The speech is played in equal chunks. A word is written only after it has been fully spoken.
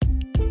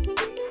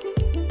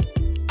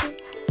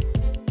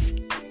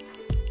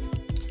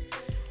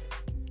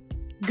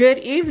Good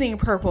evening,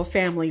 Purple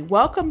family.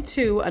 Welcome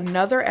to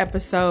another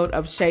episode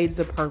of Shades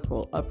of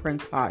Purple, a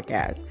Prince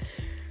podcast.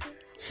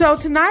 So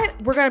tonight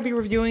we're going to be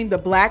reviewing the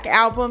Black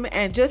album,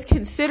 and just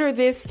consider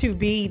this to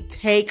be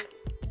take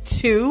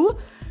 2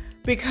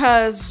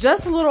 because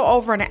just a little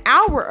over an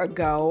hour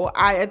ago,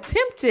 I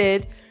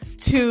attempted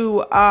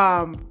to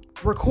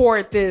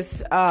record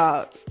this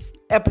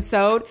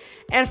episode,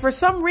 and for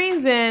some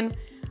reason,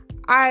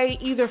 I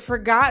either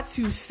forgot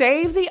to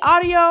save the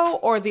audio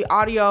or the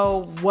audio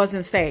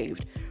wasn't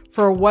saved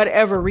for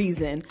whatever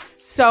reason.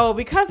 So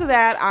because of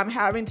that, I'm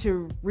having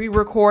to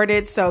re-record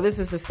it. So this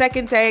is the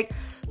second take.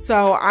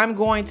 So I'm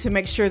going to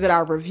make sure that I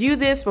review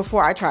this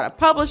before I try to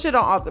publish it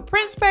on all the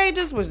Prince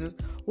pages, which is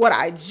what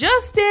I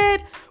just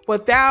did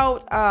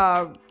without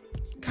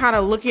kind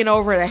of looking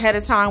over it ahead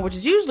of time, which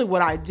is usually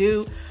what I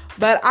do.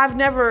 But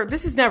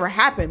this has never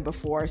happened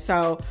before.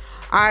 So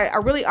I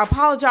really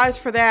apologize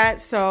for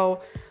that.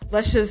 So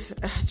let's just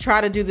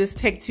try to do this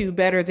take 2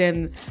 better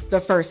than the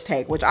first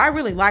take, which I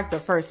really like the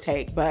first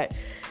take, but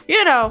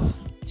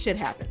shit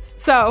happens.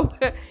 So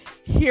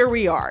here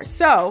we are.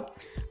 So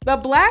the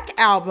Black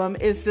album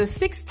is the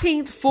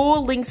 16th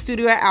full-length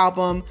studio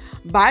album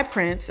by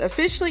Prince.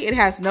 Officially, it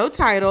has no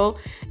title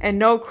and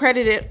no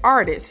credited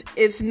artist.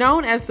 It's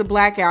known as the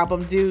Black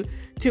album due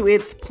to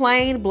its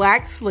plain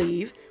black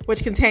sleeve,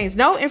 which contains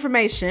no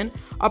information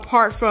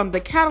apart from the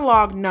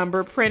catalog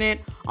number printed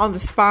on the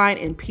spine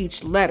in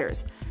peach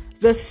letters.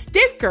 The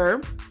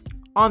sticker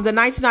on the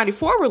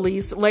 1994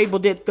 release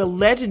labeled it the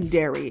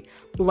legendary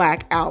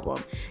Black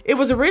album. It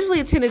was originally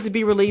intended to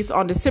be released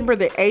on December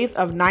the 8th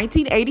of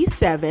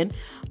 1987,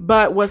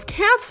 but was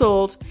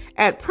canceled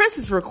at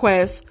Prince's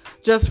request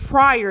just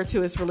prior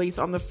to its release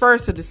on the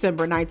 1st of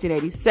December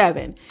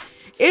 1987.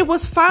 It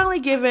was finally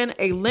given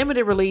a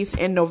limited release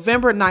in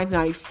November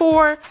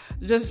 1994,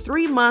 just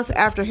 3 months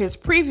after his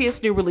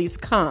previous new release,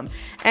 Come.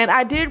 And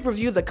I did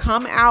review the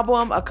Come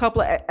album a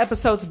couple of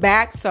episodes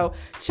back, so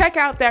check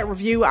out that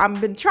review.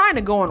 I've been trying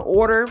to go in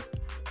order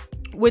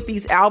with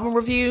these album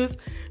reviews.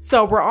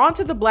 So we're on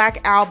to the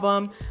Black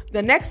album.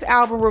 The next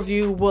album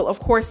review will,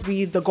 of course,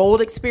 be The Gold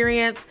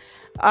Experience.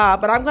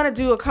 But I'm going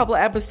to do a couple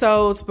of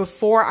episodes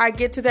before I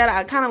get to that.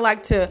 I kind of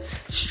like to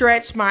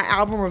stretch my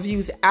album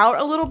reviews out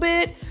a little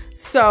bit.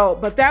 So,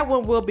 but that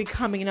one will be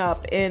coming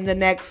up in the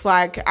next,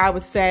 I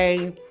would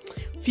say,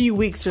 few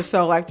weeks or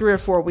so, 3 or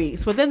 4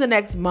 weeks. Within the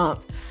next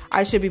month,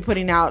 I should be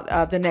putting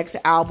out the next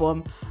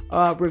album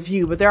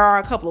review. But there are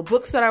a couple of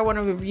books that I want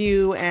to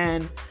review,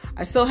 and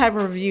I still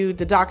haven't reviewed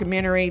the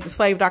documentary, the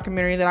Slave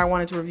documentary that I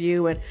wanted to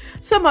review, and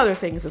some other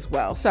things as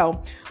well.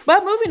 So,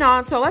 but moving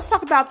on. So let's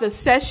talk about the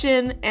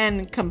session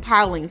and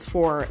compilings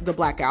for the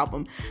Black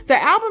album. The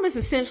album is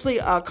essentially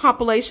a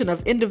compilation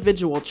of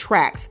individual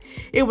tracks.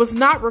 It was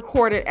not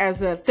recorded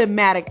as a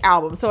thematic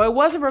album. So it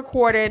wasn't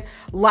recorded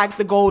like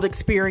The Gold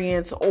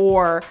Experience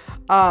or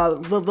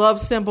The Love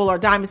Symbol or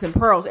Diamonds and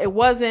Pearls. It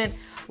wasn't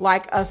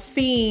like a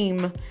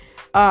theme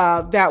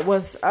that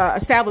was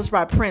established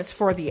by Prince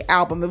for the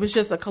album. It was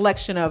just a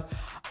collection of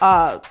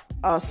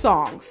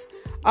songs.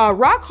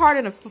 Rock Hard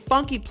in a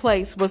Funky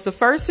Place was the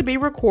first to be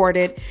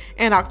recorded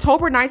in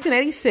October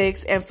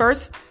 1986 and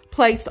first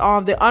placed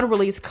on the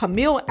unreleased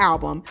Camille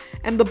album.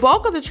 And the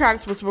bulk of the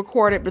tracks was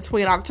recorded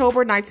between October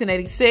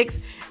 1986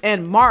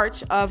 and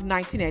March of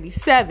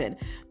 1987.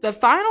 The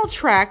final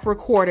track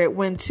recorded,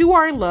 When Two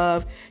Are in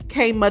Love,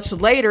 came much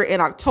later in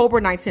October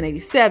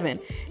 1987.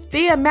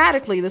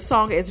 Thematically, the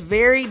song is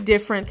very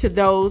different to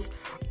those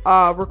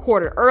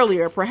recorded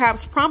earlier,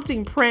 perhaps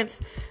prompting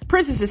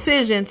Prince's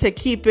decision to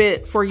keep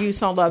it for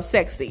use on Love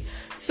Sexy.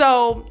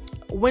 So,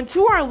 When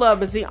Two Are in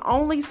Love is the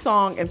only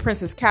song in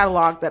Prince's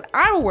catalog that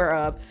I'm aware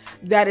of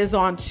that is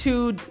on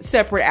 2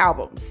 separate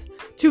albums,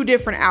 2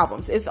 different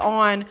albums. It's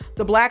on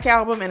the Black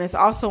album and it's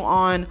also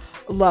on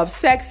Love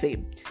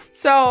Sexy.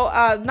 So,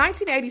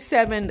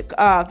 1987,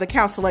 The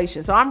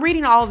Constellation. So, I'm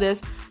reading all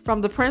this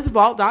from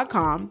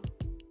theprincevault.com.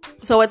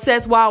 So it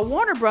says, while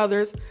Warner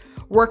Brothers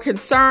were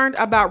concerned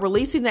about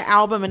releasing the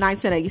album in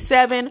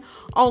 1987,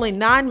 only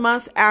 9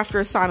 months after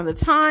A Sign of the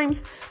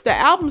Times, the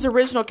album's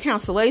original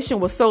cancellation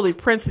was solely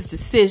Prince's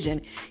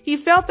decision. He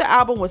felt the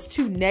album was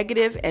too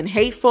negative and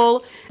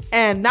hateful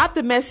and not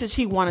the message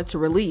he wanted to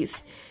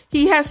release.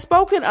 He has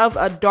spoken of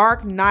a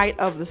dark night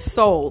of the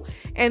soul,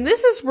 and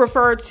this is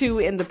referred to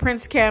in the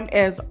Prince camp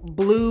as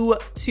Blue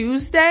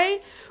Tuesday,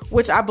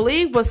 which I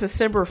believe was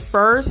December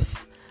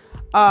 1st.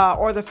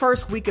 Or the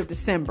first week of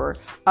December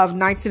of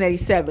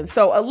 1987.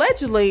 So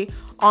allegedly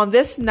on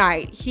this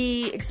night,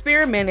 he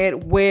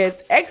experimented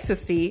with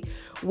ecstasy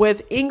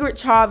with Ingrid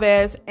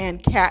Chavez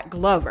and Cat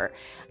Glover.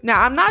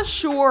 Now, I'm not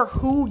sure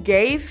who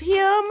gave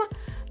him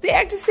the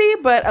ecstasy,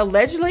 but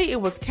allegedly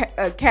it was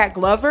Cat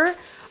Glover.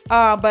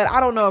 But I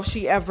don't know if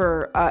she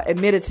ever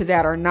admitted to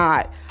that or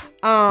not.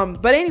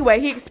 But anyway,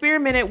 he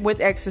experimented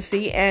with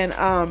ecstasy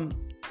and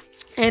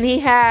he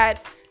had,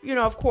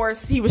 of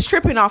course, he was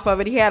tripping off of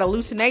it. He had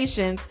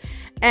hallucinations,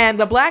 and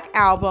the Black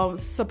album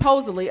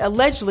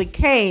allegedly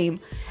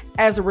came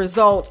as a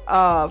result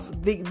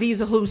of these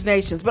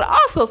hallucinations. But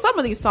also some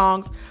of these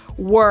songs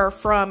were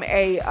from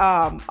a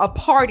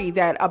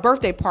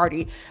birthday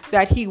party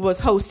that he was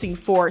hosting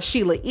for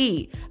Sheila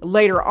E.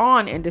 later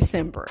on in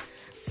December.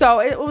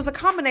 So it was a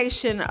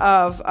combination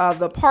of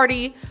the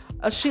party,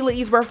 Sheila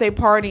E.'s birthday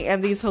party,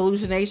 and these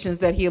hallucinations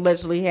that he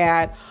allegedly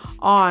had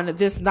on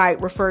this night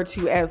referred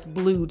to as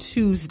Blue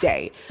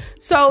Tuesday.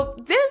 So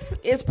this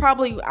is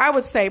probably, I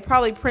would say,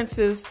 probably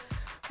Prince's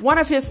one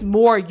of his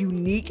more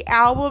unique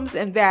albums,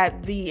 and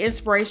that the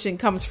inspiration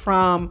comes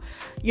from,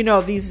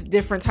 these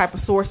different type of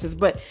sources.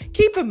 But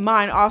keep in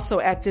mind also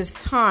at this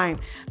time,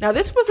 now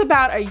this was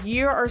about a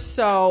year or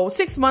so,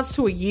 6 months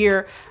to a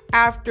year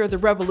after the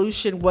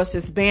revolution was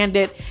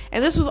disbanded.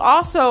 And this was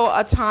also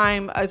a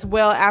time as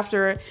well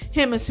after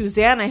him and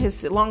Susanna,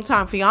 his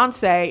longtime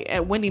fiance,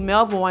 and Wendy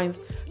Melvoin's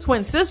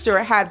twin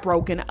sister, had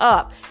broken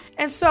up.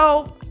 And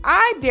so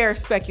I dare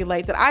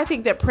speculate that I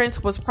think that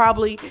Prince was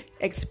probably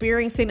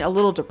experiencing a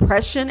little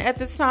depression at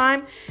this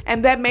time,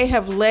 and that may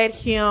have led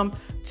him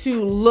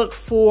to look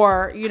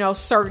for,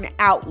 certain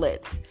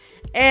outlets.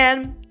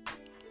 And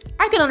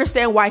I can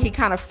understand why he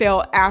kind of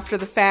felt after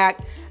the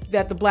fact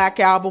that the Black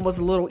Album was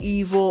a little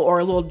evil or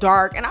a little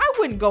dark. And I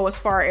wouldn't go as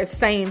far as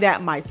saying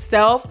that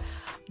myself,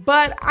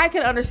 but I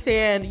can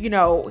understand,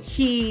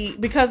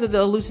 because of the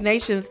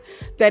hallucinations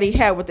that he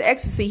had with the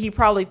ecstasy, he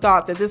probably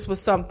thought that this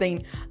was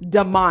something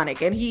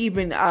demonic. And he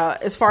even,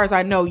 as far as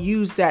I know,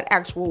 used that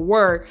actual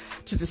word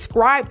to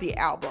describe the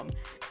album.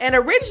 And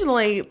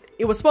originally,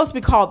 it was supposed to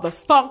be called the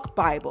Funk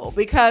Bible,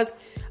 because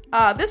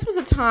this was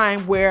a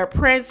time where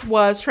Prince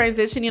was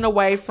transitioning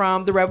away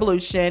from the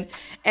revolution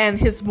and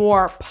his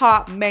more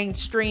pop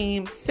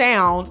mainstream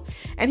sound,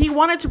 and he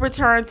wanted to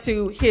return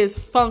to his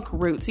funk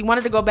roots. He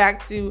wanted to go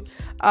back to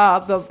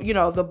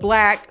the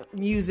black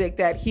music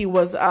that he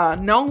was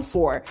known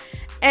for,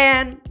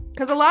 and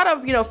because a lot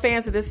of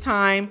fans at this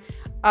time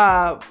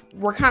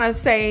were kind of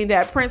saying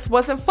that Prince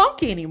wasn't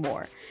funky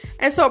anymore.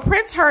 And so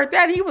Prince heard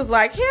that, and he was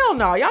like, "Hell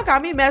no, y'all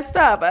got me messed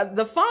up.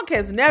 The funk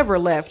has never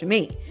left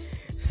me."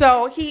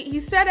 So he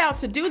set out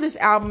to do this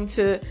album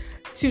to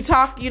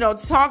talk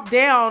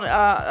down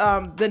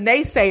the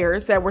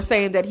naysayers that were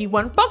saying that he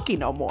wasn't funky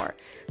no more.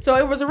 So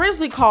it was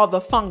originally called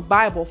the Funk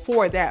Bible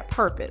for that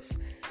purpose.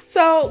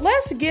 So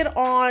let's get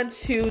on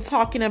to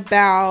talking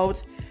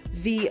about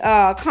the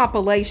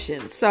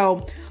compilation.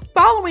 So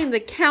following the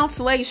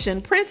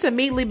cancellation, Prince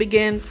immediately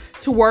began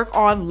to work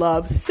on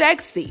Love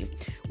Sexy,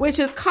 which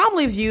is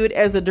commonly viewed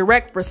as a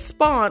direct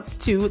response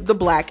to the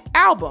Black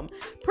Album.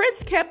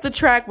 Prince kept the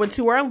track When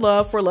Two Are in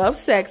Love for Love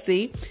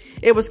Sexy.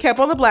 It was kept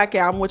on the Black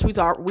Album, which we've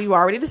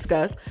already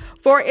discussed,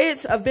 for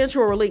its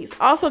eventual release.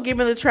 Also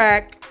giving the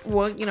track,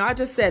 I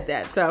just said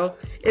that. So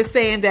it's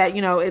saying that,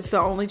 it's the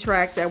only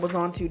track that was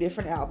on two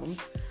different albums.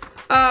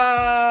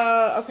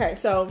 Okay,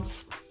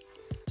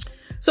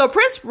 So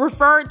Prince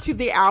referred to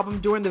the album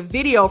during the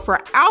video for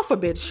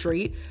Alphabet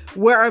Street,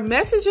 where a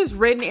message is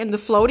written in the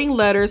floating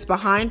letters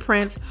behind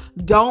Prince,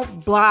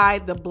 "Don't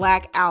buy the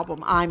Black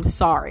Album, I'm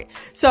sorry."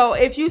 So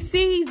if you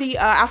see the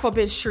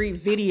Alphabet Street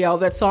video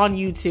that's on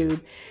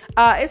YouTube,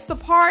 it's the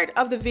part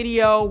of the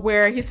video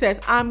where he says,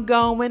 "I'm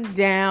going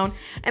down."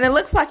 And it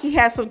looks like he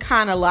has some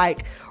kind of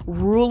like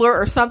ruler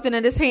or something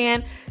in his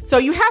hand. So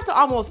you have to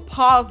almost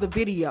pause the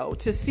video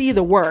to see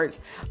the words,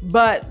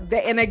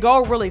 and they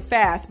go really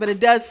fast, but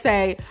it does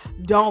say,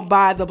 "Don't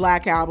buy the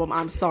Black Album,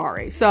 I'm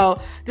sorry." So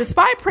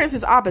despite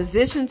Prince's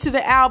opposition to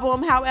the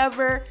album,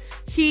 however,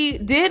 he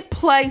did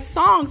play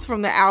songs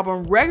from the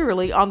album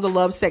regularly on the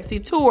Love Sexy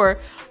tour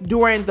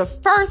during the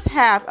first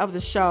half of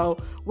the show,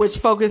 which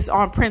focused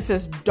on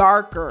Prince's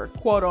darker,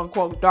 quote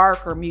unquote,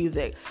 darker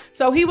music.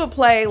 So he would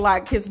play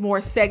like his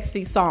more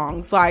sexy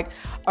songs like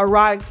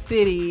Erotic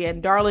City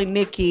and Darling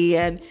Nikki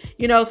and,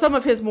 some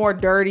of his more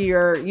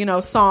dirtier,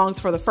 songs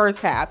for the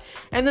first half.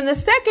 And then the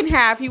second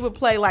half, he would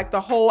play like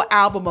the whole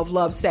album of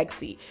Love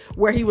Sexy,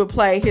 where he would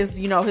play his,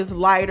 his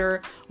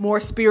lighter, more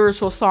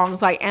spiritual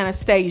songs like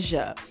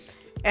Anastasia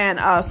and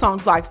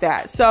songs like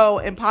that. So,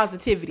 and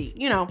Positivity,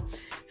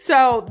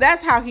 So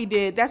that's how he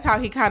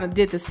kind of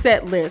did the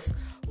set list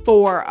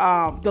for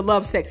the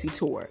Love Sexy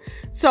tour.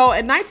 So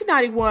in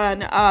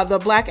 1991, the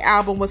Black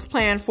Album was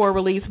planned for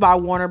release by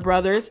Warner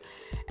Brothers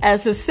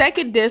as the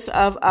second disc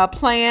of a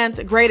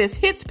planned greatest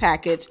hits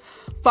package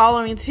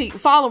following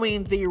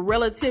the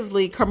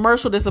relatively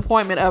commercial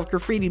disappointment of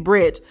Graffiti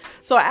Bridge.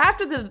 So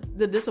after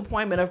the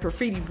disappointment of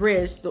Graffiti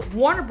Bridge, the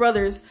Warner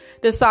Brothers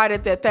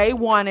decided that they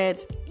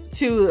wanted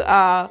to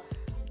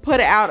put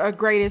out a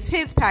greatest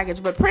hits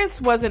package, but Prince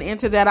wasn't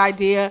into that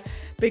idea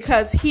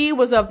because he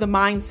was of the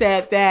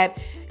mindset that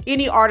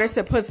any artist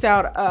that puts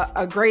out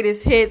a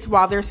greatest hits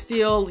while they're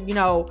still,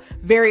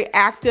 very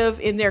active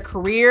in their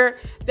career,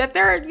 that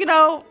they're,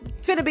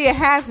 finna be a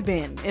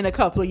has-been in a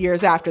couple of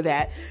years after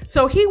that.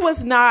 So he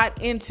was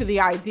not into the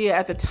idea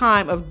at the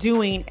time of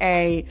doing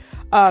a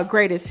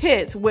greatest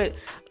hits.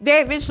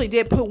 They eventually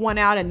did put one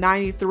out in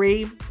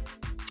 93,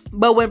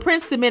 but when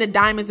Prince submitted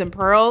Diamonds and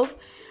Pearls,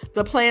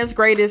 the Plan's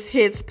greatest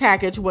hits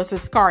package was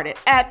discarded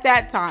at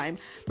that time,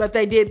 but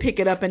they did pick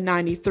it up in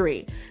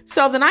 93.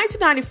 So the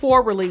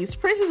 1994 release,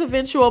 Prince's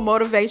eventual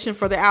motivation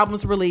for the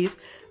album's release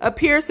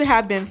appears to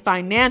have been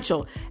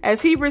financial,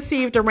 as he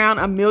received around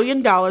 $1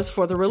 million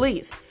for the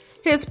release.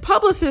 His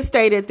publicist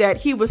stated that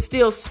he was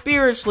still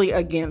spiritually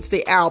against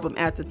the album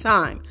at the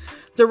time.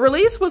 The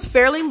release was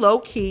fairly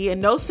low-key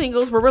and no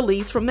singles were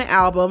released from the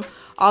album,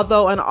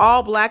 although an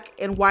all black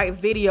and white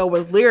video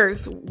with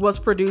lyrics was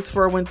produced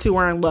for When Two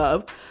Are in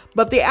Love.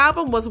 But the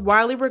album was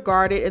widely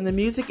regarded in the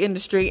music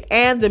industry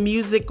and the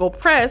musical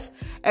press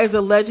as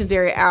a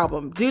legendary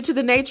album due to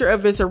the nature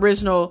of its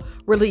original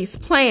release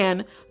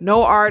plan: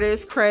 no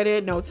artist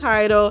credit, no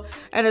title,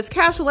 and its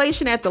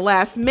cancellation at the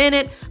last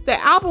minute. The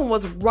album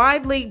was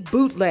widely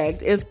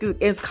bootlegged.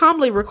 It's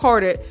commonly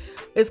regarded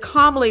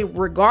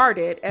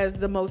as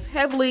the most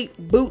heavily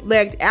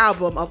bootlegged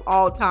album of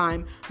all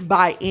time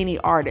by any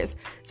artist.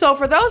 So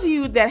for those of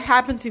you that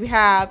happen to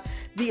have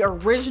the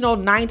original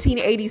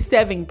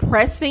 1987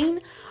 pressing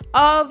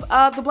of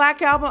the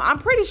Black Album, I'm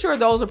pretty sure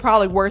those are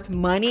probably worth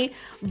money.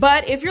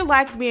 But if you're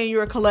like me and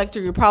you're a collector,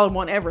 you probably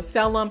won't ever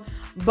sell them.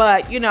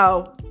 But, you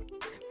know,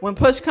 when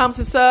push comes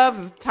to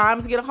shove, if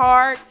times get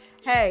hard,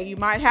 hey, you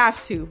might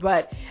have to.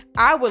 But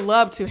I would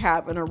love to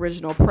have an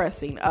original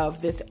pressing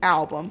of this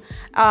album.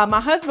 My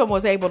husband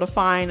was able to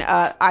find,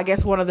 I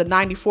guess, one of the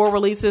 94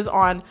 releases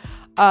on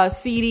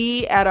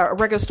CD at a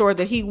record store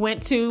that he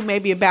went to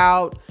maybe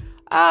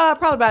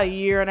probably about a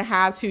year and a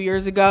half, 2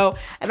 years ago.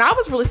 And I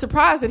was really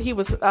surprised that he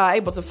was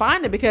able to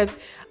find it, because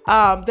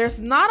there's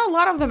not a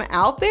lot of them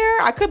out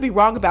there. I could be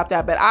wrong about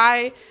that, but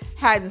I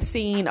hadn't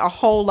seen a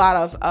whole lot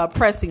of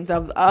pressings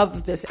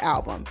of this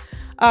album.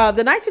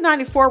 The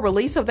 1994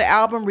 release of the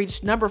album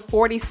reached number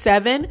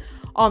 47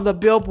 on the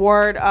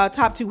Billboard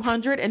Top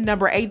 200 and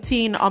number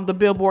 18 on the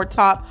Billboard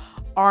Top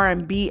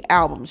R&B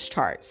Albums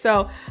chart.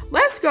 So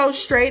let's go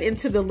straight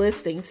into the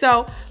listing.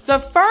 So the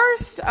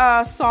first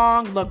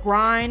song, La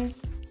Grind,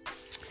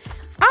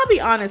 I'll be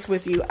honest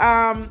with you.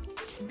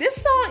 This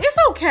song is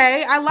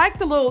okay. I like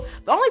the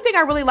only thing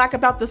I really like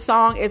about the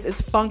song is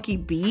its funky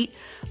beat.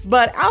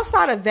 But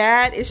outside of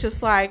that, it's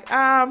just like,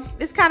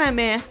 it's kind of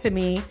meh to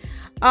me.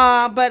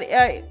 But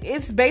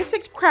its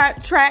basic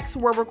tracks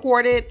were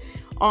recorded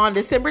on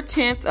December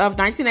 10th of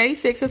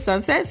 1986 at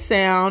Sunset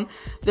Sound.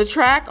 The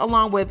track,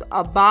 along with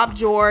Bob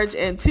George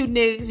and Two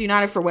Niggas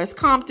United for West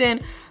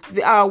Compton,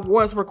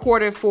 was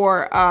recorded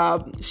for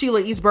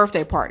Sheila E.'s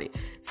birthday party.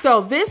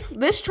 So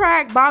this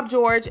track, Bob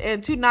George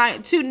and Two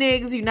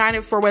Niggas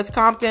United for West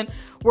Compton,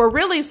 were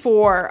really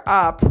for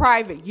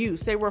private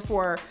use. They were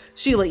for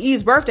Sheila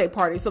E.'s birthday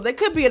party. So there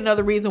could be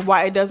another reason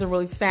why it doesn't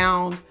really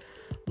sound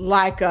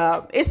like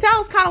it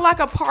sounds kind of like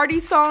a party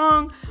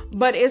song,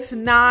 but it's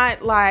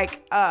not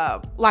like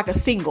a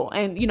single.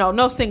 And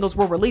no singles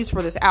were released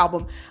for this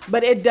album,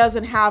 but it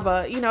doesn't have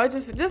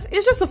it's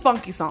just a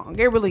funky song.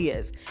 It really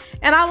is.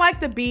 And I like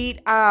the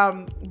beat,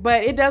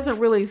 but it doesn't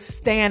really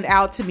stand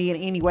out to me in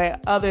any way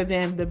other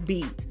than the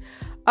beat.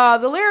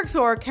 The lyrics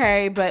are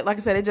okay, but like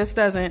I said, it just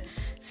doesn't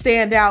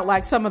stand out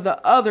like some of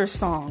the other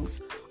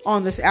songs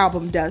on this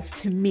album does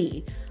to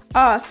me.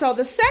 So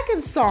the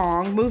second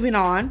song, moving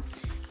on,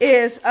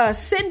 is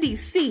Cindy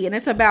C, and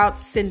it's about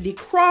Cindy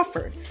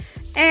Crawford.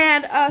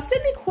 And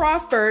Cindy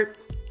Crawford,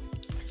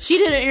 she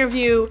did an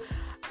interview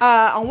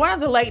on one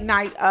of the late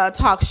night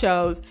talk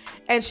shows,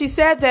 and she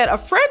said that a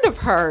friend of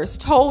hers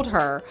told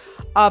her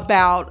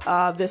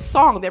about this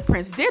song that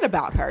Prince did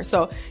about her.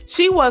 So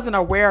she wasn't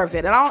aware of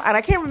it. And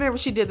I can't remember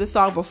if she did this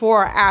song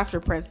before or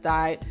after Prince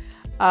died.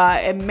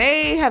 It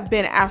may have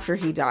been after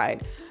he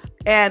died.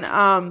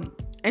 And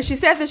she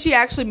said that she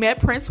actually met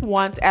Prince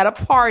once at a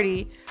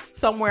party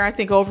somewhere, I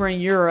think over in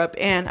Europe,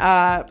 and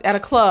at a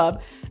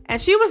club.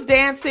 And she was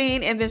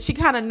dancing, and then she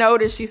kind of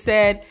noticed, she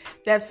said,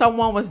 that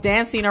someone was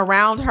dancing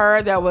around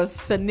her that was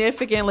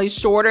significantly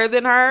shorter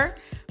than her.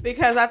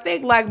 Because I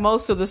think, like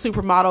most of the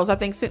supermodels, I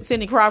think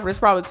Cindy Crawford is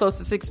probably close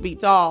to 6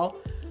 feet tall,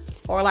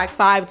 or like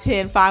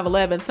 5'10",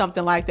 5'11",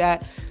 something like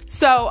that.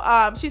 So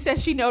she said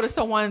she noticed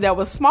someone that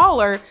was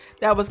smaller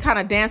that was kind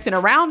of dancing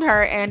around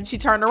her, and she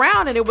turned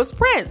around and it was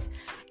Prince.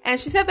 And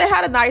she said they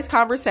had a nice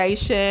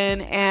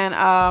conversation, and,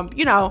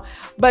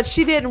 but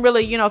she didn't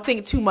really,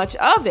 think too much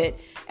of it.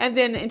 And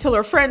then until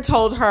her friend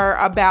told her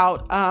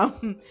about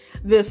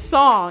this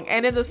song.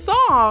 And in the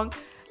song,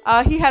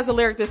 he has a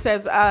lyric that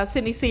says,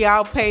 Cindy C,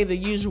 I'll pay the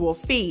usual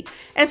fee.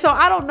 And so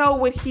I don't know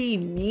what he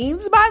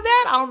means by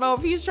that. I don't know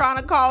if he's trying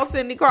to call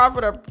Cindy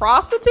Crawford a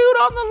prostitute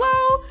on the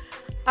low.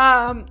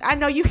 I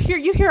know you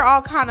hear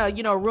all kind of,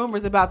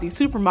 rumors about these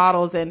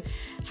supermodels and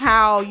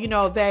how,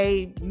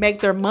 they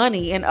make their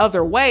money in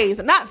other ways.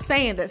 I'm not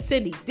saying that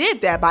Cindy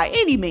did that by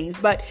any means,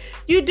 but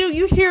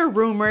you hear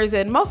rumors,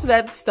 and most of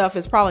that stuff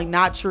is probably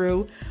not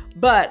true.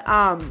 But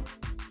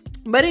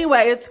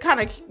anyway, it's kind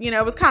of,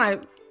 it was kind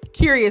of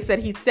curious that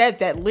he said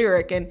that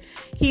lyric, and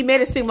he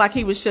made it seem like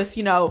he was just,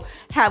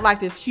 had like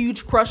this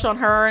huge crush on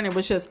her, and it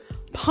was just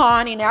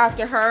pawning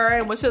after her,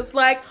 and was just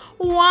like,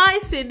 why,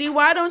 Cindy,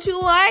 why don't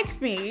you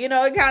like me?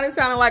 It kind of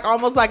sounded like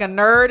almost like a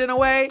nerd in a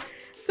way.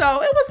 So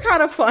it was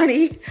kind of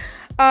funny.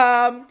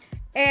 I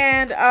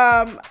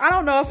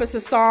don't know if it's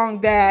a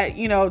song that,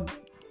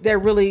 that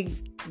really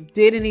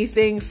did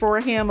anything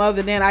for him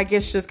other than, I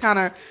guess, just kind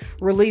of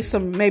release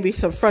some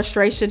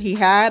frustration he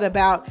had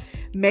about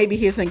maybe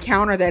his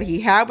encounter that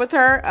he had with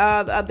her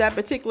at that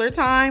particular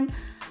time.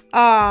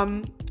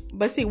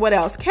 But see what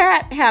else.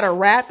 Cat had a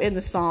rap in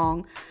the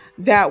song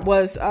that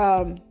was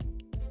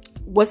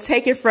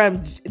taken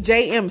from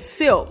J.M.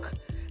 Silk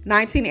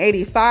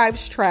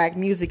 1985's track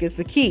Music is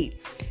the Key.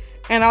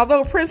 And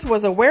although Prince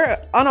was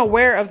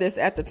unaware of this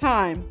at the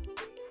time,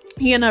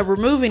 he ended up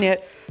removing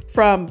it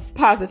from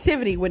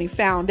Positivity when he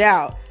found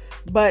out.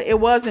 But it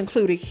was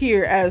included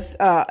here as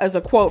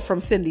a quote from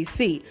Cindy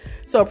C.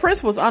 So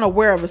Prince was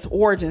unaware of his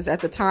origins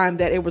at the time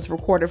that it was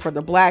recorded for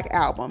the Black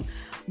album.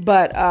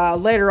 But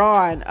later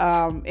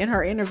on, in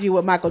her interview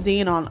with Michael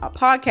Dean on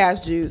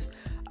Podcast Juice,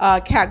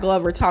 Cat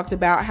Glover talked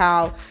about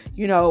how,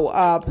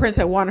 Prince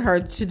had wanted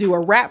her to do a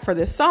rap for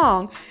this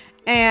song.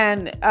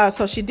 And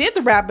so she did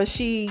the rap, but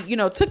she,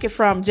 took it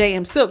from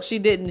J.M. Silk.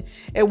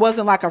 It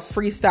wasn't like a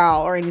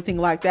freestyle or anything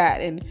like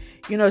that. And,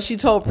 she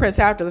told Prince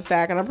after the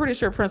fact, and I'm pretty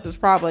sure Prince was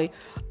probably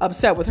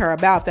upset with her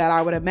about that,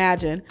 I would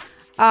imagine.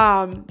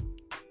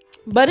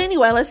 But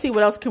anyway, let's see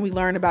what else can we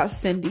learn about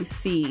Cindy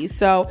C.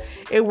 So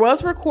it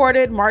was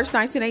recorded March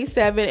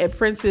 1987 at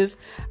Prince's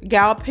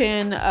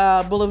Galpin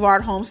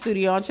Boulevard home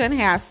studio in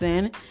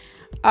Chanhassen.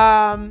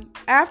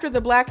 After the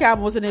Black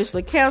album was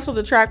initially canceled,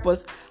 the track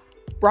was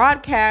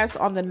broadcast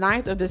on the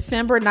 9th of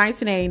December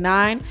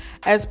 1989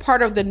 as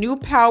part of the New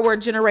Power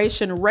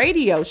Generation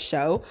radio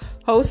show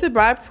hosted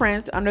by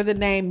Prince under the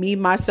name Me,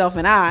 Myself,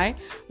 and I,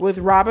 with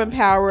Robin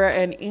Power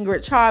and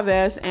Ingrid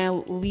Chavez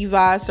and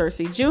Levi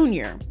Searcy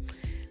Jr.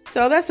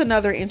 So that's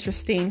another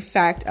interesting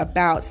fact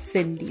about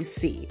Cindy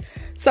C.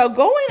 So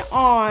going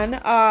on,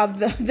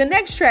 the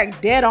next track,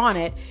 Dead on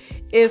It,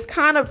 is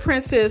kind of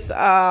Prince's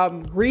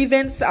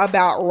grievance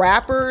about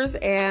rappers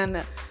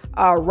and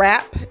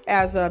rap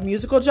as a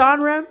musical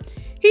genre.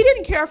 He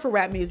didn't care for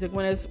rap music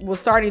when it was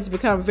starting to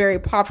become very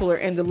popular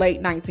in the late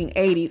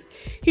 1980s.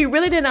 He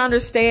really didn't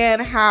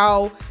understand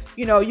how,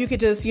 you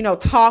could just,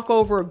 talk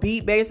over a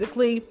beat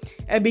basically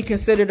and be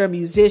considered a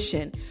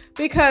musician,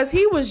 because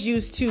he was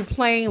used to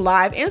playing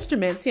live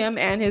instruments, him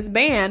and his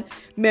band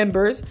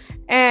members.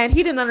 And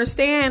he didn't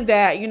understand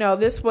that,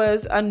 this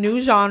was a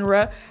new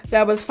genre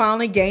that was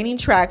finally gaining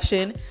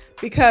traction.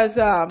 Because,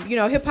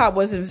 hip hop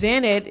was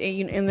invented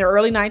in the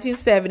early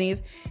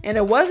 1970s. And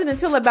it wasn't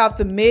until about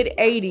the mid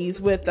 80s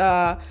with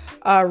Run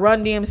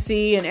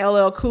DMC and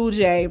LL Cool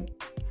J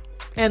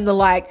and the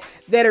like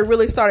that it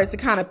really started to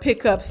kind of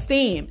pick up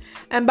steam.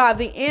 And by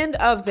the end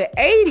of the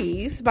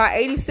 80s, by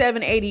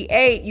 87,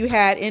 88, you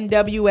had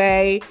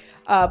NWA,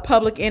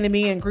 Public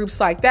Enemy and groups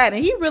like that.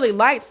 And he really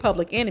liked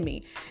Public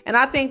Enemy. And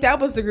I think that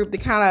was the group that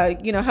kind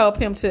of,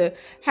 helped him to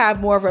have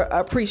more of an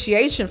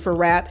appreciation for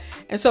rap.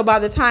 And so by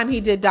the time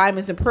he did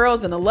Diamonds and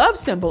Pearls and the Love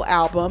Symbol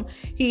album,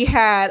 he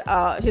had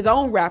his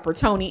own rapper,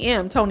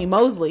 Tony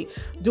Mosley,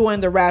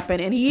 doing the rapping.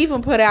 And he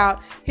even put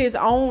out his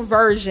own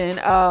version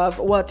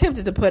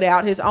attempted to put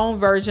out his own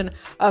version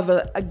of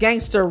a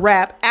gangster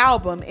rap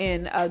album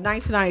in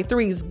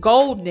 1993's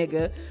Gold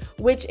Nigga,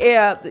 which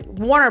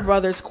Warner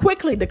Brothers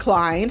quickly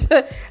declined.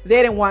 They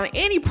didn't want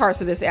any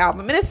parts of this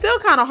album. And it's still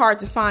kind of hard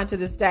to find to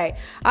this day.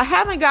 I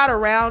haven't got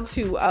around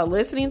to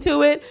listening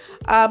to it.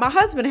 My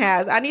husband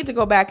has. I need to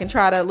go back and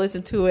try to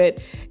listen to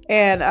it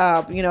and,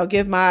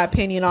 give my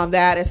opinion on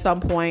that at some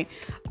point.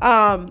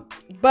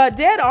 But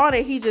Dead on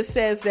It, he just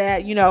says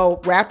that,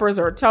 rappers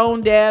are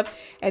tone deaf.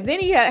 And then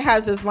he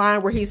has this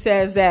line where he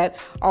says that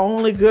our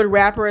only good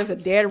rapper is a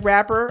dead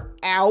rapper.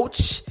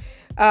 Ouch.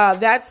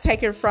 That's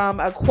taken from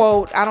a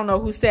quote. I don't know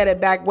who said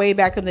it way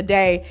back in the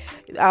day.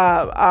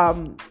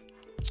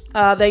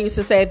 They used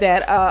to say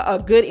that a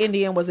good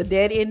Indian was a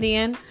dead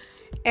Indian.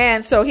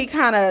 And so he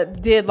kind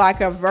of did like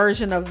a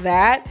version of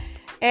that.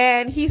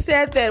 And he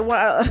said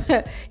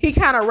that he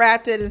kind of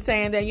wrapped it in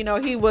saying that,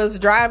 he was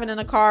driving in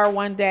a car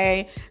one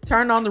day,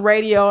 turned on the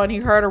radio, and he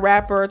heard a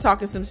rapper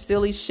talking some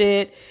silly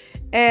shit.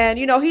 And,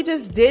 he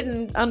just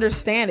didn't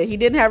understand it. He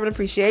didn't have an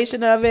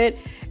appreciation of it.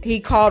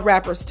 He called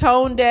rappers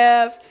tone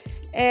deaf.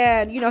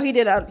 And, he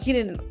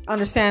didn't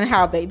understand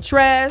how they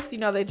dressed.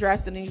 They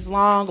dressed in these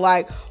long,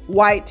 like,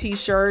 white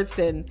t-shirts.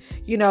 And,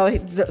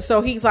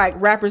 so he's like,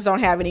 rappers don't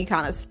have any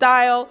kind of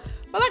style.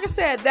 But like I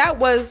said, that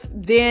was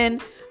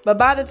then. But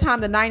by the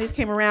time the 90s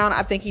came around,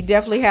 I think he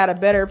definitely had a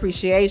better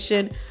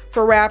appreciation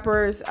for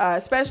rappers,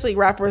 especially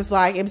rappers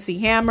like MC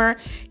Hammer.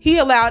 He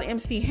allowed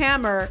MC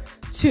Hammer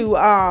to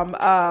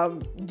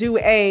do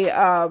Pray,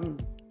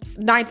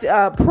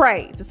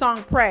 the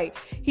song Pray.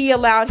 He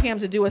allowed him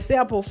to do a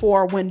sample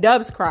for When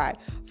Doves Cry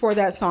for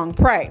that song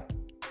Pray.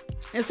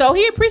 And so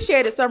he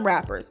appreciated some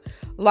rappers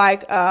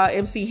like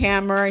MC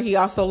Hammer. He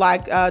also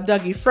liked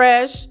Dougie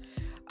Fresh.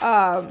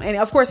 And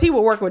of course, he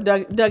would work with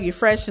Dougie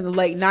Fresh in the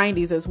late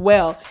 90s as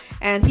well.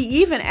 And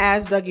he even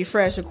asked Dougie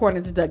Fresh,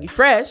 according to Dougie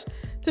Fresh,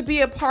 to be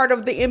a part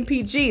of the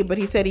MPG. But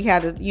he said he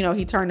had to,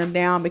 he turned him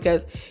down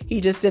because he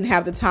just didn't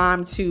have the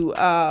time to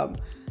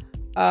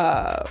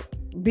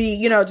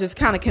be, just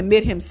kind of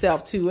commit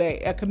himself to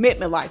a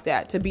commitment like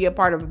that, to be a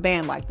part of a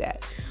band like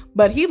that.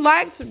 But he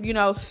liked,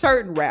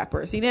 certain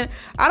rappers. I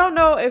don't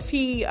know if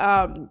he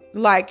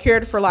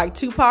cared for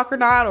Tupac or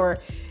not, or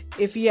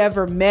if he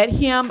ever met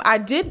him. I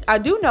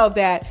do know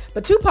that,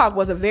 but Tupac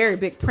was a very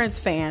big Prince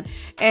fan,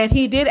 and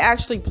he did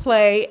actually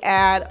play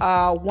at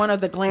one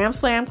of the Glam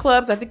Slam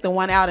clubs, I think the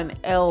one out in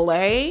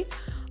LA.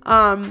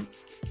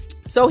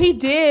 So he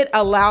did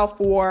allow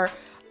for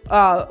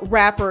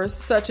rappers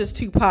such as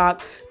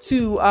Tupac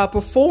to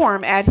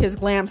perform at his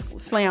Glam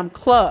Slam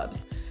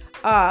clubs.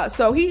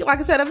 So he, like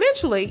I said,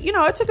 eventually,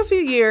 it took a few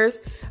years,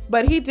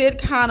 but he did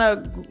kind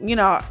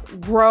of,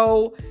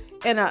 grow.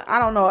 And I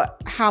don't know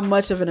how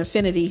much of an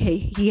affinity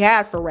he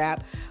had for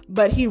rap,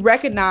 but he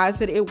recognized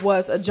that it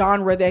was a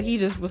genre that he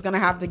just was going to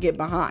have to get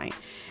behind.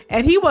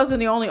 And he wasn't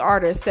the only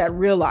artist that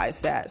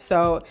realized that.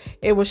 So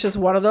it was just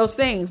one of those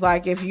things,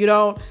 like if you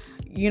don't,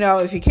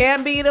 if you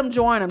can't beat them,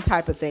 join them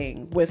type of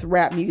thing with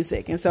rap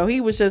music. And so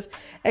he was just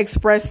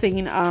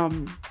expressing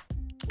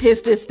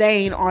his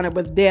disdain on it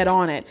with Dead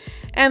on It.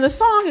 And the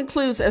song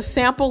includes a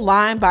sample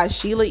line by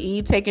Sheila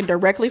E. taken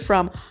directly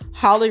from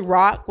Holly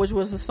Rock, which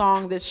was the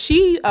song that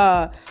she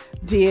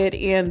did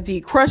in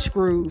the Crush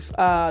Groove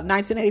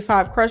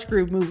 1985 Crush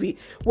Groove movie,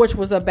 which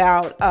was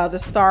about the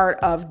start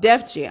of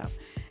Def Jam.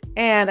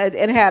 And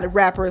it had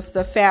rappers,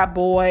 the Fat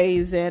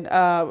Boys and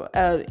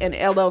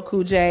LL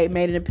Cool J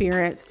made an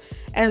appearance.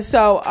 And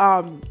so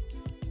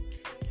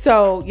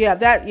so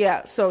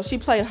she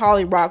played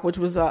Holly Rock, which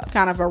was a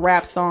kind of a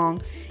rap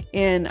song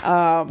in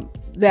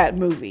that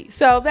movie.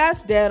 So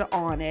that's Dead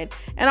on It.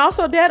 And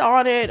also Dead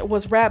on It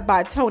was rapped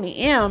by Tony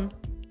M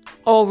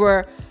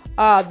over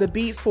the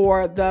beat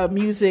for the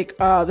music,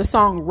 the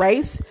song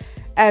Race,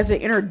 as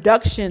an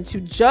introduction to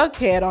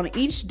Jughead on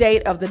each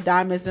date of the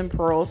Diamonds and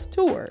Pearls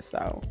tour.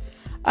 So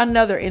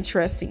another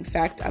interesting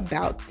fact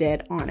about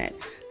Dead on It.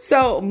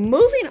 So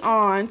moving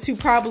on to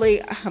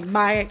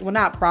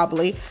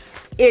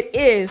it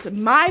is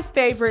my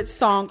favorite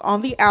song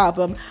on the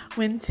album,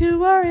 When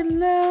Two Are in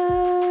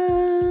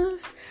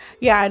Love.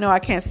 Yeah, I know I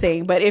can't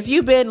sing, but if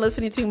you've been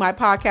listening to my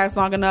podcast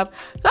long enough,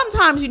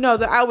 sometimes you know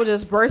that I will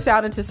just burst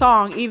out into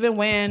song even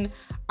when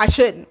I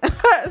shouldn't.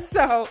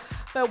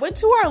 But When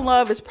Two Are in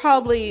Love is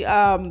probably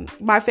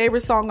my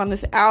favorite song on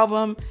this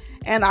album.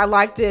 And I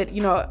liked it,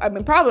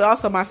 probably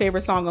also my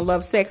favorite song on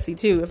Love Sexy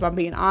too, if I'm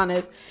being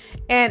honest.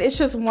 And it's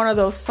just one of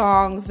those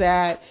songs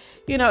that,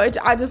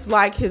 I just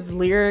like his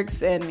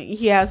lyrics. And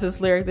he has this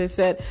lyric that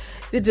said,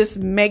 it just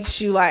makes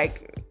you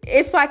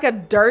it's like a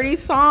dirty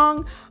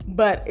song,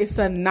 but it's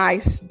a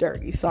nice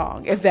dirty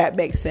song, if that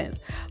makes sense.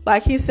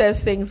 Like he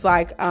says things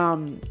like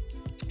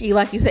he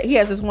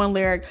has this one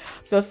lyric,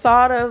 the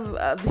thought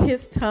of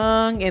his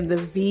tongue and the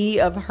V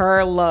of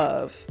her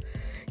love,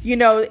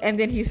 and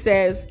then he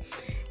says,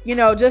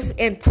 just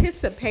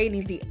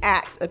anticipating the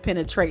act of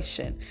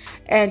penetration.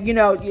 And,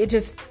 it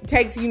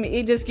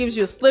just gives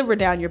you a sliver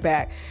down your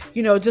back,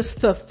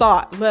 just the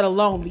thought, let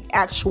alone the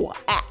actual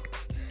act.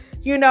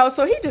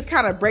 So he just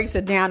kind of breaks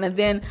it down. And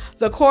then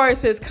the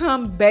chorus is,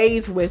 come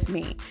bathe with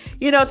me.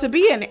 To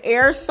be an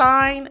air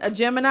sign, a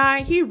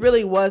Gemini, he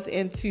really was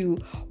into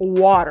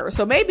water.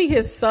 So maybe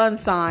his sun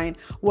sign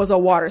was a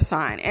water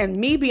sign. And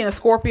me being a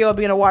Scorpio,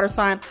 being a water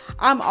sign,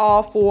 I'm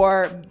all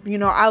for,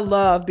 I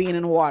love being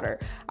in water.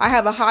 I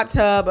have a hot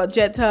tub, a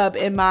jet tub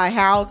in my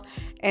house.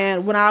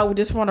 And when I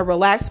just want to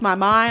relax my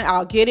mind,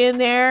 I'll get in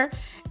there.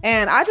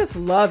 And I just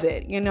love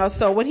it,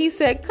 So when he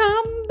said,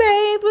 come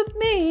bathe with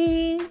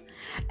me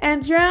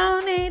and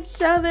drown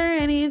each other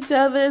in each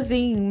other's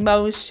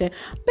emotion,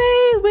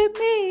 bathe with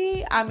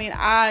me,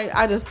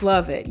 I just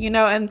love it,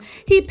 and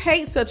he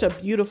paints such a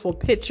beautiful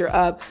picture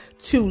of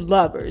two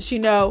lovers, he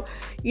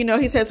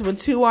says, when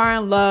two are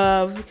in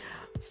love,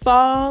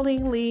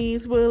 falling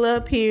leaves will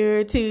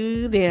appear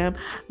to them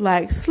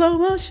like slow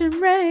motion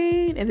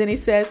rain. And then he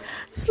says,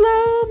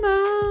 slow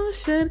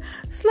motion,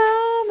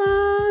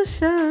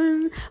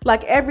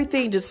 like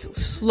everything just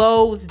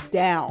slows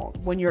down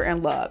when you're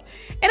in love.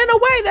 And in a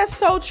way, that's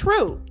so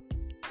true.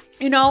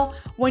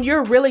 When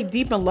you're really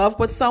deep in love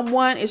with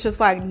someone, it's just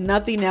like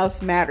nothing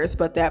else matters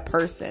but that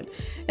person.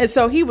 And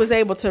so he was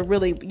able to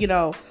really,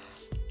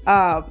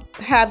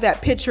 have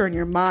that picture in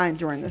your mind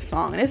during the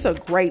song. And it's a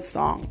great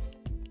song.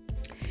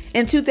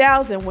 In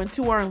 2000, When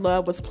Two Are in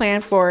Love was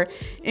planned for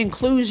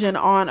inclusion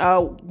on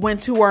When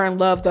Two Are in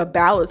Love, The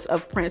Ballads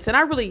of Prince. And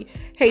I really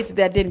hate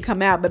that didn't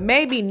come out, but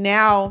maybe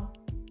now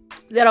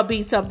that'll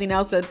be something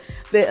else that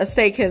the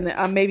estate can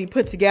maybe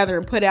put together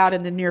and put out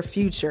in the near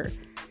future.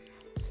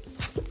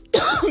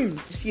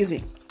 Excuse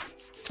me.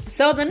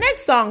 So the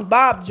next song,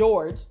 Bob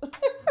George,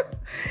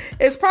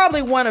 is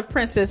probably one of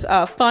Prince's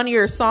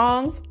funnier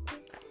songs.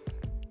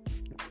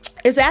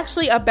 It's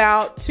actually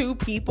about two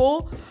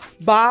people.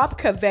 Bob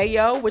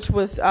Cavallo, which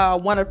was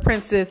one of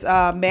Prince's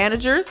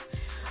managers,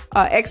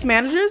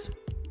 ex-managers,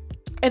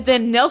 and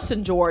then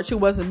Nelson George, who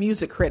was a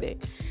music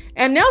critic.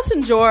 And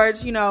Nelson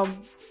George,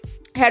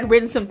 had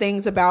written some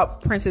things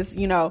about Prince's,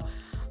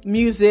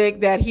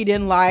 music that he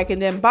didn't like.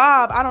 And then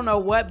Bob, I don't know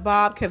what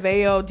Bob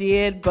Cavallo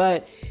did,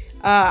 but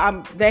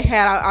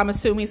I'm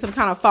assuming, some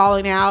kind of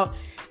falling out.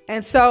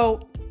 And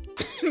so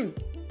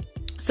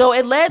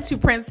it led to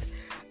Prince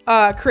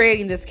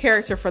creating this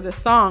character for this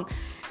song.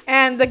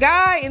 And the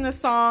guy in the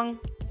song,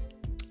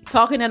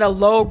 talking in a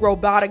low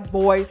robotic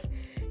voice,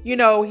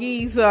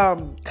 he's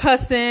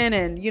cussing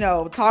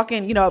and,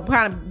 talking,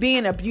 kind of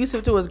being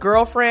abusive to his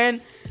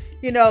girlfriend,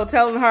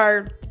 telling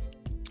her,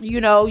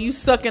 you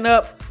sucking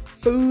up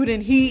food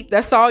and heat.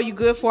 That's all you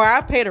good for.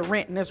 I pay the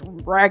rent in this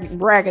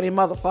raggedy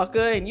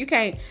motherfucker, and you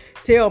can't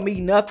tell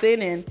me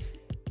nothing. And,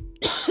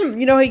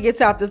 he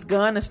gets out this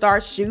gun and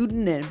starts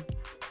shooting, and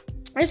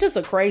it's just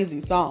a crazy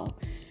song.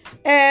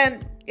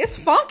 And it's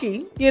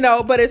funky,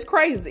 but it's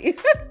crazy.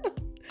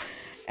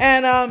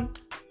 And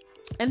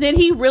then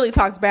he really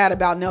talks bad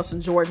about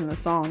Nelson George in the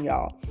song,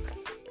 y'all.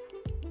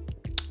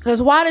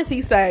 Because why does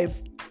he say,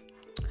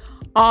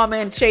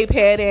 almond shaped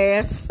head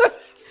ass?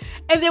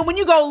 And then when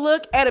you go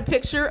look at a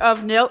picture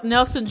of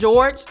Nelson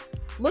George,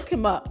 look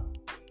him up.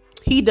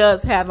 He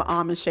does have an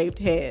almond shaped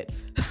head.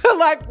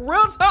 Like,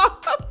 real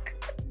talk.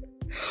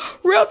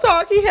 Real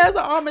talk, he has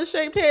an almond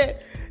shaped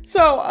head.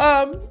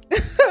 So,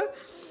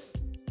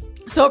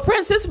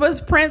 this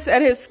was Prince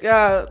at his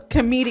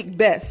comedic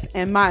best,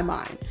 in my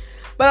mind.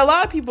 But a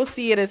lot of people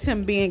see it as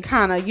him being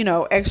kind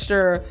of,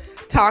 extra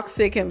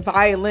toxic and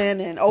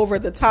violent and over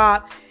the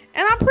top.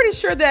 And I'm pretty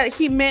sure that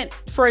he meant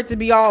for it to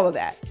be all of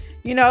that,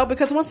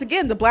 because once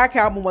again, the Black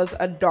Album was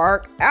a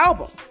dark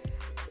album.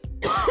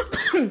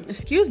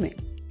 Excuse me.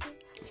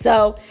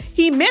 So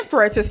he meant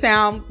for it to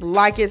sound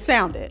like it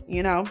sounded,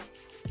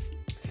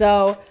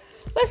 So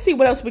let's see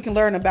what else we can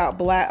learn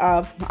about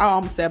I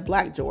almost said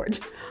Bob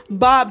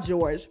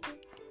George.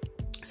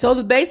 So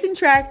the basing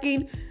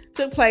tracking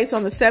took place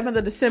on the 7th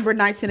of December,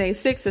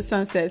 1986 at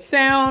Sunset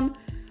Sound.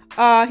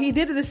 He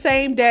did it the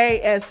same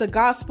day as the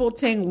gospel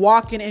ting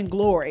Walking in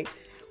Glory,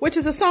 which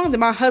is a song that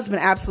my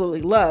husband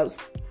absolutely loves.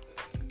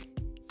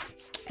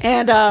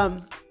 And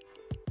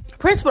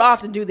Prince would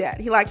often do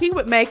that. He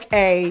would make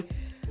a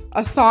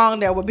song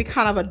that would be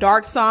kind of a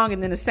dark song,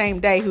 and then the same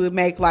day he would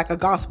make like a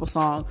gospel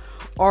song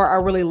or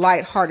a really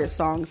lighthearted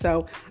song.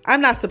 So I'm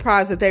not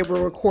surprised that they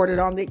were recorded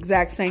on the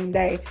exact same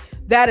day.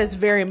 That is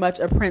very much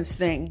a Prince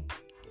thing.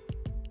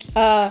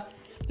 The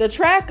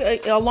track,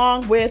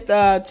 along with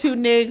Two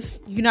Niggas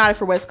United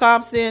for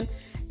Wisconsin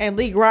and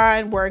Lee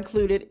Grind, were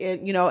included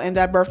in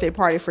that birthday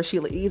party for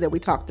Sheila E. that we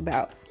talked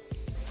about.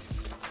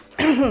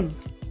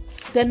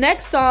 The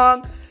next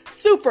song,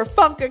 Super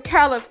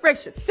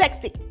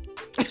Funkadelic-Sexy,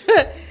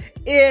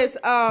 is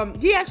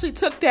he actually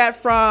took that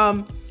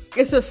from,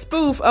 it's a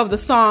spoof of the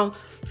song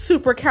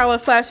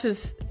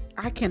Supercalifragilistic.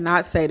 I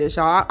cannot say this,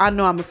 y'all. I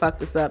know I'm gonna fuck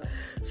this up.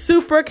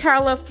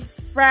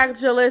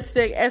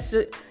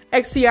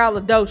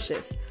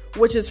 Supercalifragilistic-Expialidocious,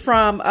 which is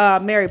from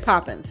Mary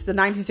Poppins, the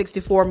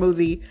 1964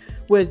 movie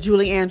with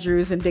Julie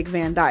Andrews and Dick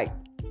Van Dyke.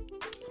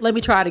 Let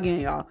me try it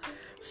again, y'all.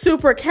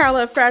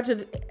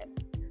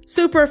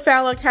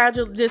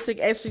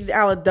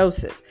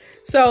 Supercalifragilistic-Expialidocious.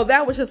 So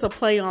that was just a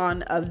play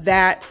on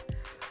that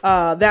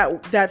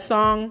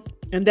song,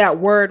 and that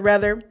word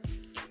rather.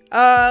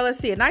 Let's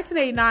see. In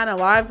 1989, a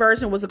live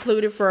version was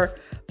included for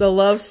the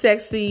Love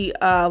Sexy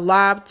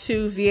Live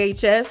 2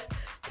 VHS,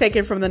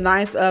 taken from the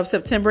 9th of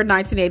September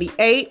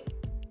 1988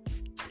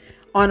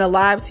 on a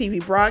live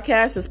TV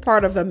broadcast as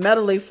part of a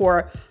medley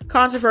for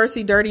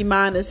Controversy, Dirty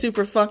Mind, and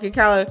Super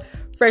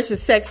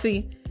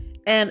Funkadelic-Sexy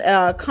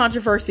and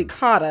Controversy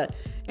Kata.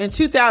 In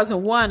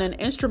 2001, an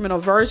instrumental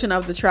version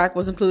of the track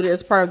was included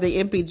as part of the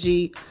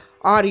MPG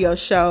audio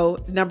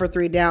show number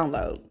 3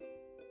 download.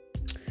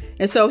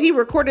 And so he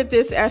recorded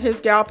this at his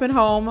Galpin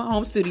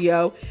home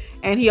studio,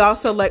 and he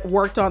also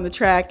worked on the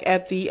track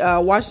at the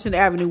Washington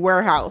Avenue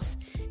warehouse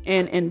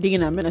in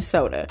Indiana,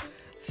 Minnesota.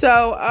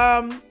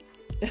 So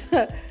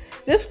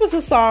this was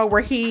a song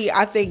where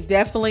I think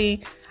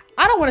definitely,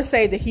 I don't want to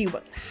say that he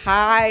was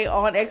high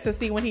on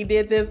ecstasy when he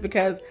did this,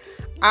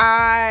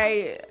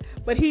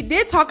 but he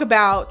did talk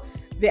about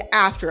the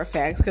after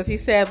effects, because he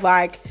said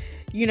I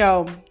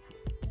don't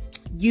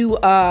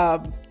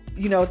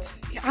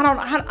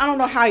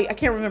know how I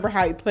can't remember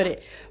how he put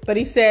it, but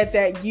he said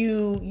that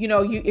you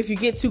if you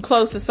get too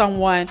close to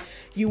someone,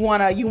 you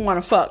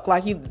wanna fuck,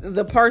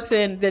 the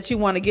person that you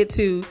want to get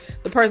to,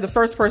 the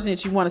first person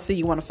that you want to see,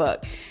 you want to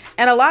fuck.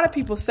 And a lot of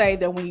people say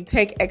that when you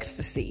take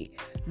ecstasy,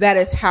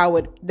 that's how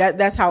it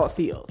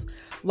feels.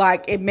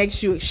 Like, it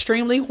makes you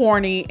extremely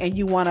horny and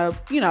you want to,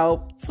 you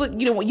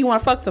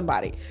want to fuck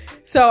somebody.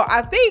 So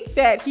I think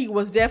that he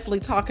was definitely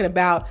talking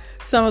about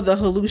some of the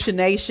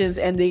hallucinations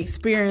and the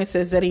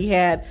experiences that he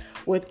had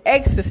with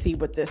ecstasy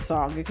with this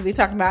song, because he's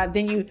talking about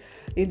then you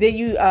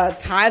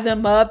tie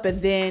them up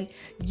and then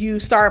you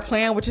start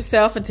playing with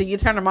yourself until you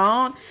turn them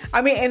on.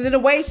 I mean, and then the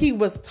way he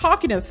was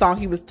talking in the song,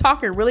 he was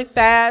talking really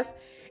fast,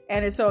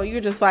 and so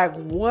you're just like,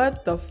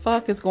 what the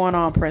fuck is going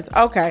on, Prince?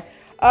 Okay.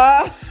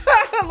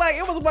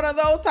 It was one of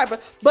those type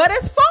of, but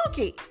it's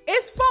funky,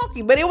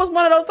 but it was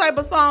one of those type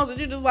of songs that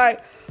you're just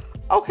like,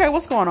 okay,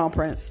 what's going on,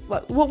 Prince?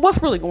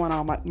 What's really going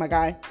on, my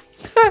guy?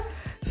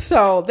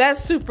 So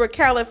that's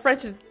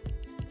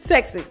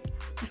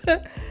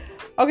Supercalifragilistic.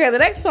 Okay, the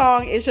next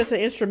song is just an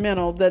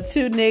instrumental, The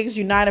Two Niggas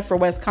United for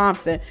West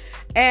Compton.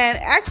 And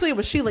actually it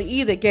was Sheila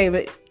E. that gave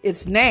it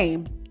its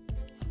name,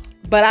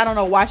 but I don't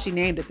know why she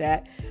named it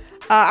that.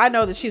 I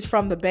know that she's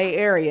from the Bay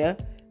Area,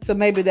 so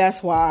maybe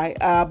that's why.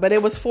 But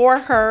it was for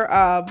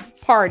her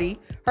party,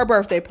 her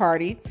birthday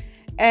party.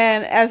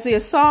 And as the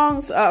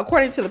songs,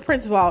 according to the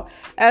principal,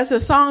 as the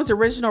song's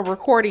original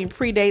recording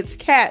predates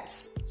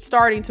Kat's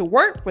starting to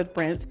work with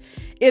Prince,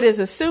 it is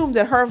assumed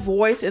that her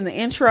voice in the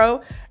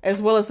intro,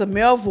 as well as the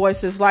male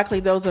voices,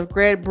 likely those of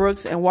Greg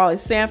Brooks and Wally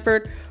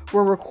Sanford,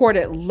 were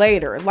recorded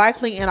later,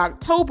 likely in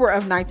October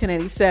of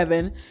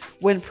 1987,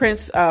 when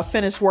Prince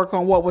finished work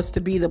on what was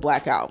to be the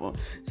Black Album.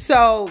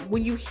 So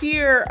when you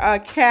hear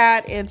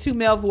Kat and two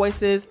male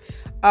voices,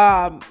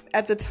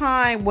 at the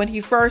time when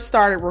he first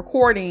started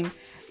recording,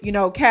 you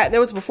know, Kat, that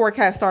was before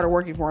Kat started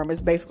working for him,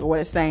 is basically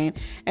what it's saying,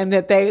 and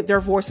that their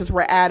voices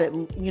were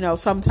added, you know,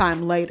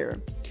 sometime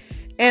later.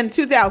 In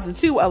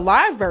 2002, a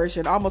live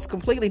version, almost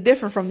completely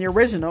different from the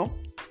original,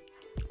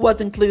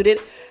 was included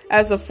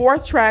as the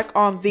fourth track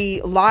on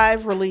the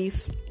live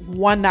release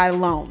One Night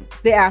Alone,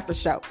 the after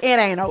show. It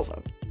ain't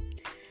over.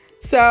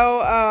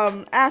 So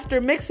after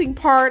mixing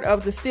part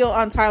of the still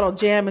untitled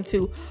jam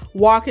into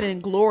Walking in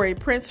Glory,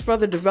 Prince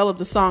further developed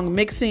the song,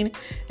 mixing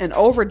and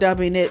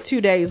overdubbing it 2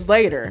 days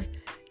later.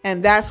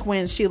 And that's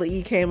when Sheila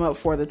E. came up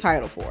for the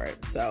title for it.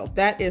 So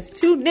that is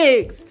Two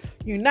Niggas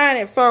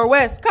United for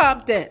West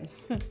Compton.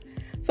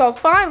 So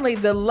finally,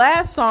 the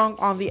last song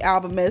on the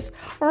album is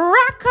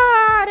Rock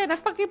Hard in a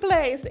Funky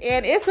Place.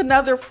 And it's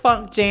another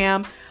funk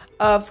jam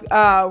of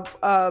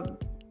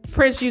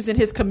Prince using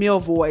his Camille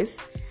voice.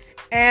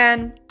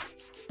 And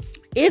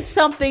it's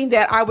something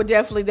that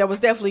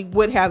definitely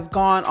would have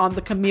gone on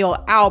the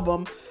Camille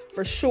album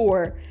for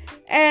sure.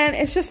 And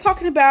it's just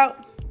talking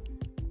about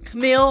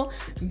Camille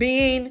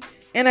being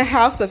in a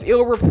house of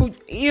ill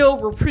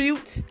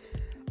repute.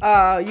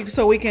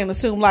 So we can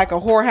assume like a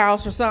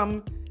whorehouse or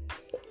something.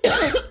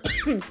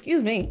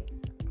 Excuse me.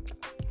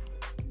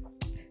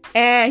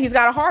 And he's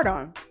got a heart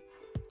on.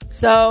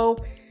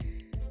 So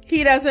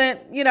he doesn't,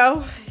 you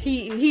know,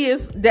 he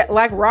is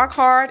like rock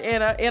hard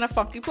in a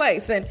funky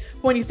place. And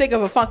when you think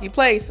of a funky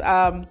place,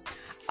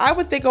 I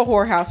would think a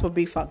whorehouse would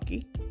be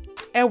funky.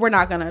 And we're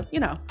not gonna, you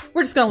know,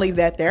 we're just gonna leave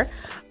that there.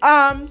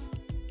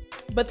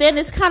 But then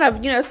it's kind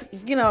of,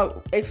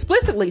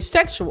 explicitly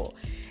sexual,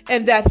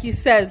 and that he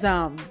says,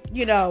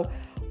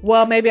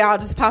 well, maybe I'll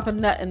just pop a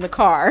nut in the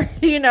car,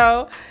 you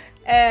know,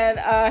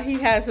 and he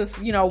has this,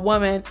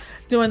 woman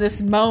doing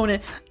this moaning,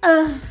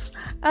 and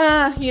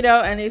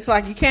it's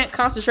like, you can't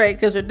concentrate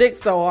because her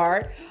dick's so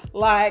hard.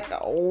 Like,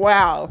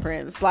 wow,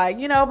 Prince, like,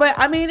 but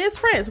I mean, it's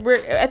Prince.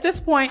 We're at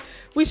this point,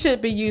 we should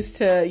be used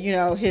to,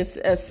 his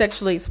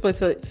sexually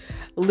explicit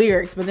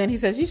lyrics. But then he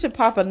says, you should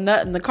pop a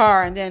nut in the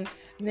car, and then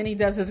he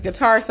does his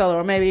guitar solo,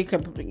 or maybe he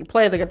could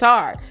play the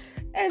guitar.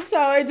 And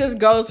so it just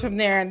goes from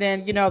there. And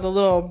then, the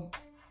little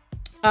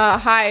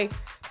high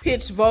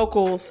pitched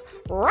vocals,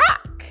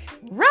 rock,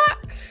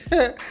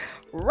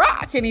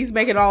 and he's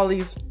making all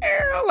these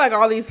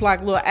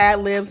little ad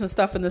libs and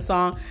stuff in the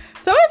song.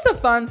 So it's a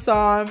fun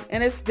song,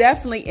 and it's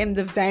definitely in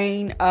the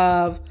vein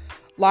of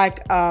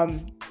like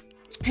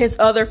his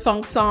other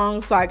funk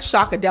songs like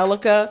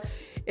Shockadelica.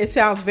 It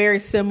sounds very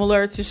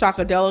similar to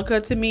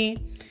Shockadelica to me,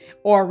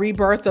 or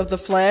Rebirth of the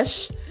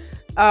Flesh.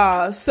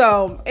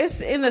 So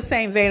it's in the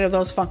same vein of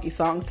those funky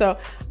songs. So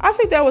I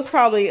think that was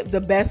probably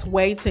the best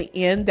way to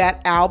end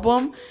that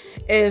album,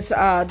 is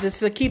just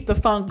to keep the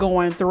funk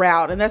going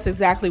throughout. And that's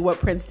exactly what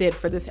Prince did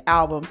for this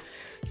album.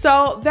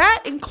 So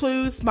that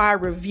includes my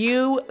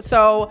review.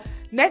 So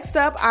next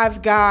up,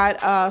 I've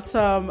got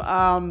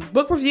some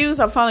book reviews.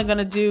 I'm finally going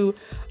to do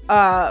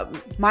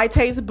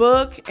Maite's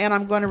book, and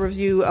I'm going to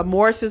review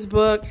Morris's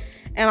book.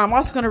 And I'm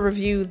also going to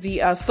review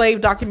the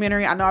Slave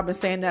documentary. I know I've been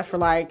saying that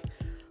for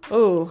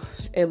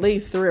at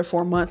least 3 or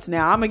 4 months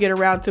now. I'm going to get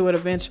around to it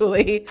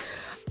eventually.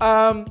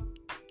 But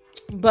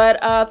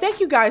thank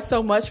you guys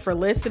so much for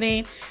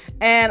listening.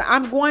 And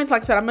I'm going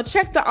to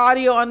check the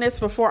audio on this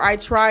before I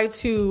try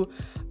to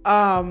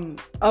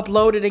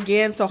upload it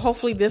again. So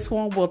hopefully this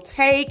one will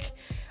take.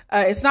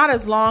 It's not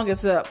as long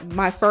as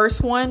my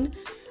first one.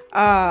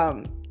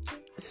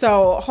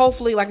 So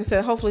hopefully, like I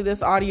said, hopefully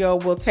this audio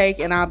will take,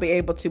 and I'll be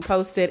able to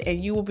post it,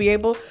 and you will be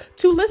able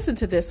to listen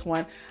to this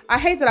one. I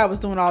hate that I was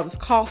doing all this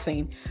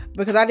coughing,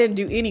 because I didn't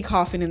do any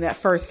coughing in that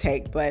first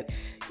take, but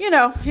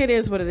it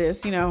is what it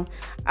is,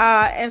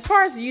 As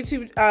far as the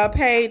YouTube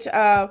page,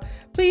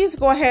 please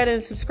go ahead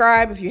and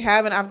subscribe if you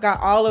haven't. I've got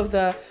all of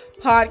the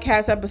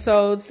podcast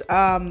episodes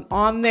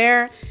on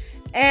there.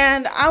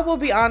 And I will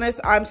be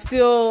honest, I'm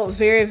still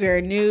very,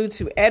 very new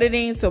to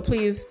editing. So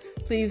please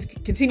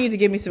continue to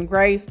give me some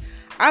grace.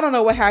 I don't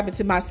know what happened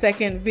to my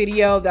second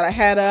video that I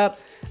had up,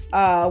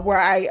 where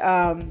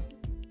I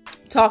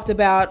talked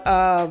about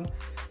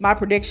my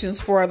predictions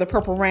for the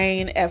Purple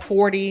Rain at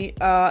 40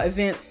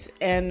 events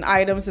and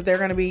items that they're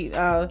going to be,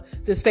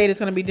 the state is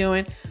going to be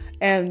doing.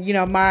 And,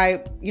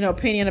 my,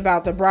 opinion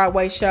about the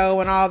Broadway show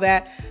and all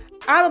that.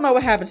 I don't know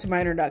what happened to my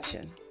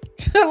introduction.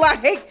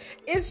 Like,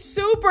 it's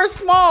super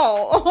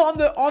small on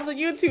the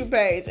YouTube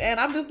page. And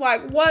I'm just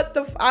like, what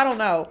the, I don't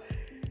know.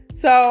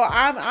 So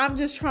I'm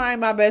just trying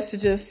my best to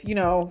just,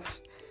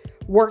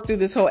 work through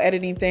this whole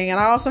editing thing. And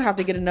I also have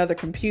to get another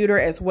computer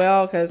as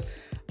well, because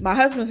my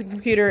husband's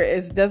computer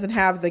doesn't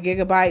have the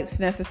gigabytes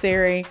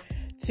necessary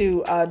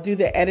to do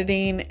the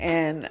editing.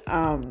 And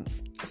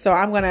so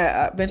I'm going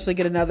to eventually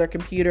get another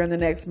computer in the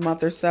next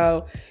month or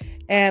so.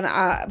 And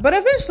but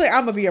eventually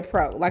I'm gonna be a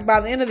pro. Like,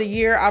 by the end of the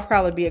year, I'll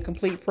probably be a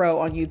complete pro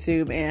on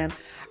YouTube, and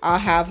I'll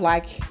have,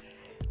 like,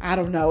 I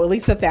don't know, at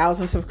least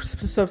 1,000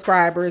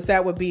 subscribers.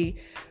 That would be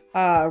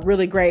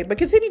really great. But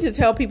continue to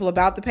tell people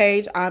about the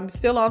page. I'm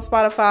still on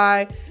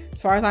Spotify, as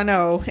far as I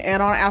know,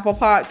 and on Apple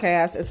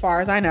Podcasts, as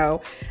far as I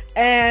know,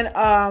 and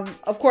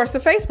of course the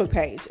Facebook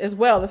page as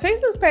well. The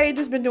Facebook page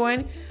we've been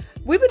doing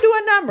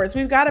numbers.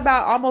 We've got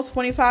about almost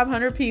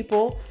 2,500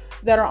 people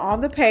that are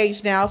on the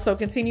page now. So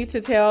continue to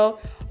tell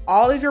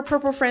all of your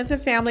purple friends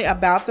and family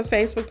about the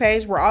Facebook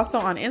page. We're also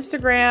on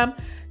Instagram,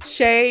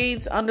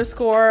 shades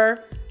 _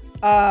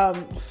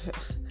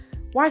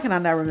 why can I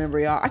not remember,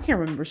 y'all? I can't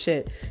remember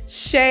shit.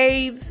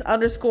 Shades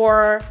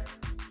 _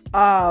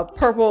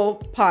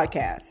 purple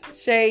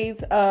podcast.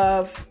 Shades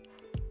of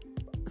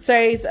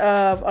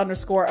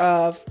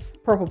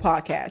purple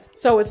podcast.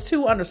 So it's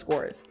 2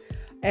 underscores.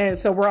 And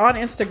so we're on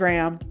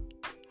Instagram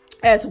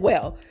as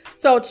well.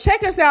 So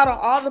check us out on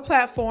all the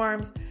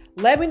platforms.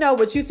 Let me know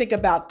what you think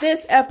about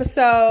this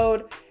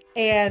episode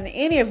and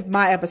any of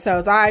my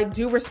episodes. I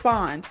do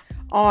respond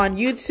on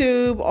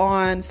YouTube,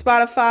 on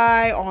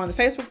Spotify, on the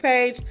Facebook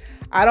page.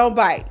 I don't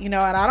bite, and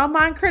I don't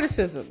mind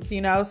criticisms,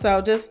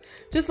 so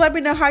just let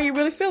me know how you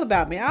really feel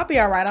about me. I'll be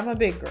all right. I'm a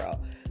big girl.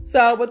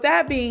 So with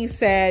that being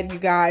said, you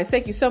guys,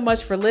 thank you so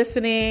much for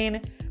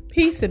listening.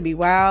 Peace and be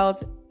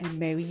wild, and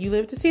maybe you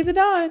live to see the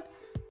dawn.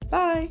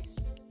 Bye.